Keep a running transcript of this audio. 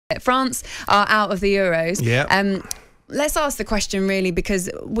France are out of the Euros. Yeah. Let's ask the question really, because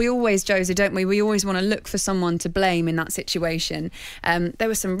we always, Jose, don't we? We always want to look for someone to blame in that situation. There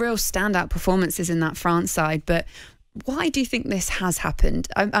were some real standout performances in that France side, but why do you think this has happened?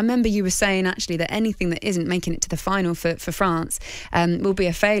 I remember you were saying actually that anything that isn't making it to the final for France will be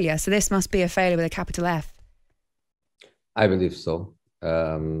a failure. So this must be a failure with a capital F. I believe so.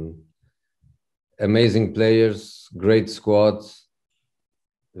 Amazing players, great squad,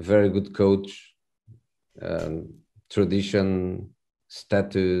 very good coach, tradition,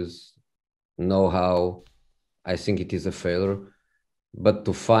 status, know-how. I think it is a failure. But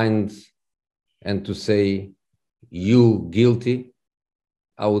to find and to say, you guilty,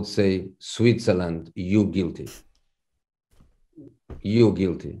 I would say, Switzerland, you guilty. You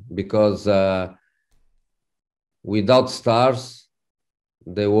guilty. Because without stars,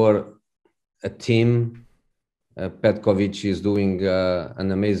 they were a team. Petkovic is doing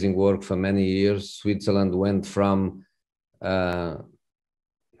an amazing work for many years. Switzerland went from a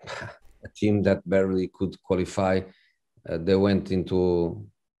team that barely could qualify. They went into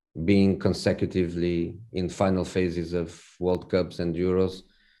being consecutively in final phases of World Cups and Euros,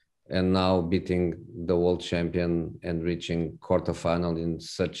 and now beating the world champion and reaching quarterfinal in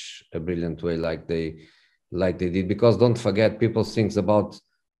such a brilliant way like they did. Because don't forget, people think about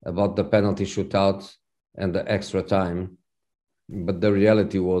the penalty shootout and the extra time, but the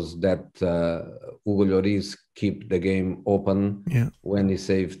reality was that Hugo Lloris kept the game open when he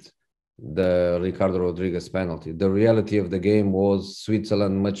saved the Ricardo Rodriguez penalty. The reality of the game was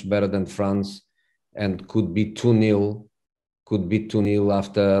Switzerland much better than France and could be 2-0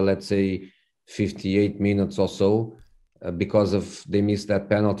 after, let's say, 58 minutes or so. Because of they missed that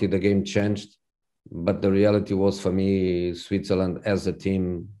penalty, the game changed. But the reality was, for me, Switzerland as a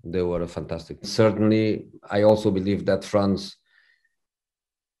team, they were fantastic. Certainly, I also believe that France,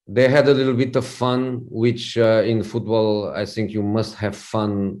 they had a little bit of fun, which in football, I think you must have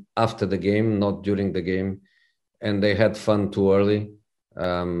fun after the game, not during the game. And they had fun too early.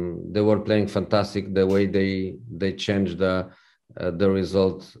 They were playing fantastic. The way they changed the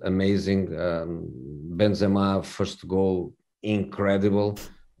result, amazing. Benzema, first goal, incredible.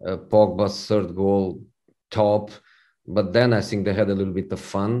 Pogba's third goal, top. But then I think they had a little bit of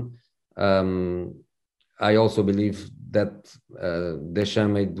fun. I also believe that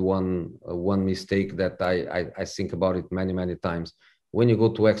Deschamps made one mistake that I think about it many times. When you go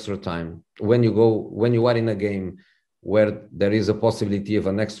to extra time, when you are in a game where there is a possibility of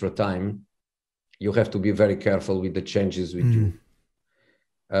an extra time, you have to be very careful with the changes we do.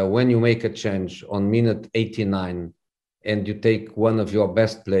 When you make a change on minute 89 and you take one of your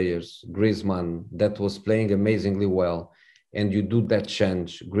best players, Griezmann, that was playing amazingly well, and you do that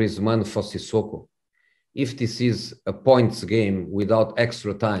change, Griezmann for Sissoko. If this is a points game without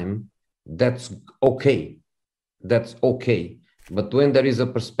extra time, that's okay. That's okay. But when there is a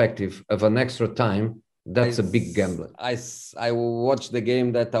perspective of an extra time, that's a big gamble. I watched the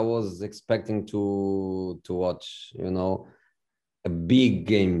game that I was expecting to watch, you know, a big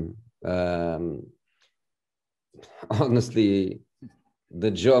game. Honestly, the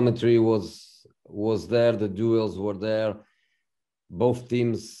geometry was there, the duels were there, both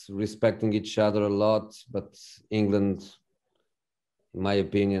teams respecting each other a lot, but England, in my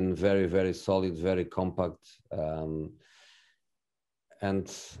opinion, very solid, very compact.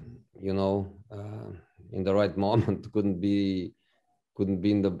 And you know, in the right moment, couldn't be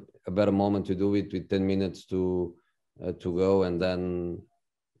in a better moment to do it with 10 minutes to go, and then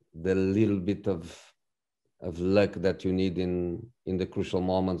the little bit of luck that you need in the crucial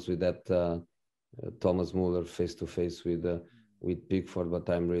moments with that Thomas Muller face to face with Pickford. But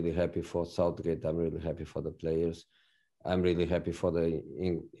I'm really happy for Southgate. I'm really happy for the players. I'm really happy for the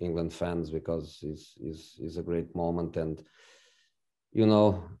England fans, because it's a great moment. And you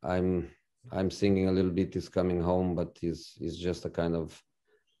know, I'm singing a little bit "Is Coming Home," but it's just a kind of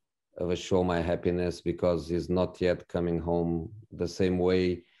a show my happiness, because he's not yet coming home the same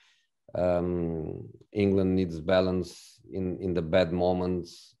way. England needs balance in the bad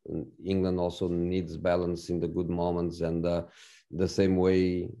moments. England also needs balance in the good moments, and the same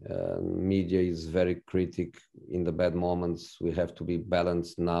way media is very critic in the bad moments. We have to be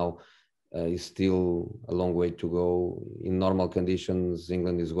balanced now. It's still a long way to go. In normal conditions,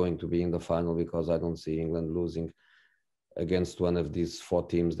 England is going to be in the final, because I don't see England losing against one of these four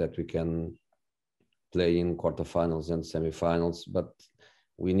teams that we can play in quarterfinals and semifinals. But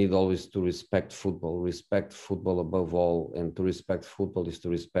we need always to respect football above all. And to respect football is to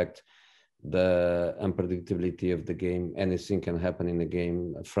respect the unpredictability of the game. Anything can happen in the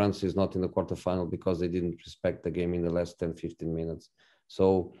game. France is not in the quarterfinal because they didn't respect the game in the last 10-15 minutes.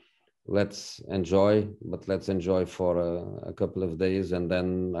 So let's enjoy, but let's enjoy for a couple of days, and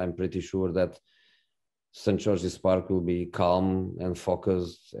then I'm pretty sure that St. George's Park will be calm and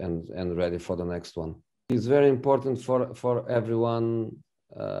focused and ready for the next one. It's very important for everyone,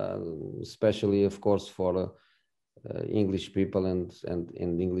 especially, of course, for English people and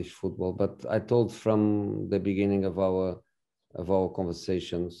English football. But I told from the beginning of our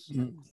conversations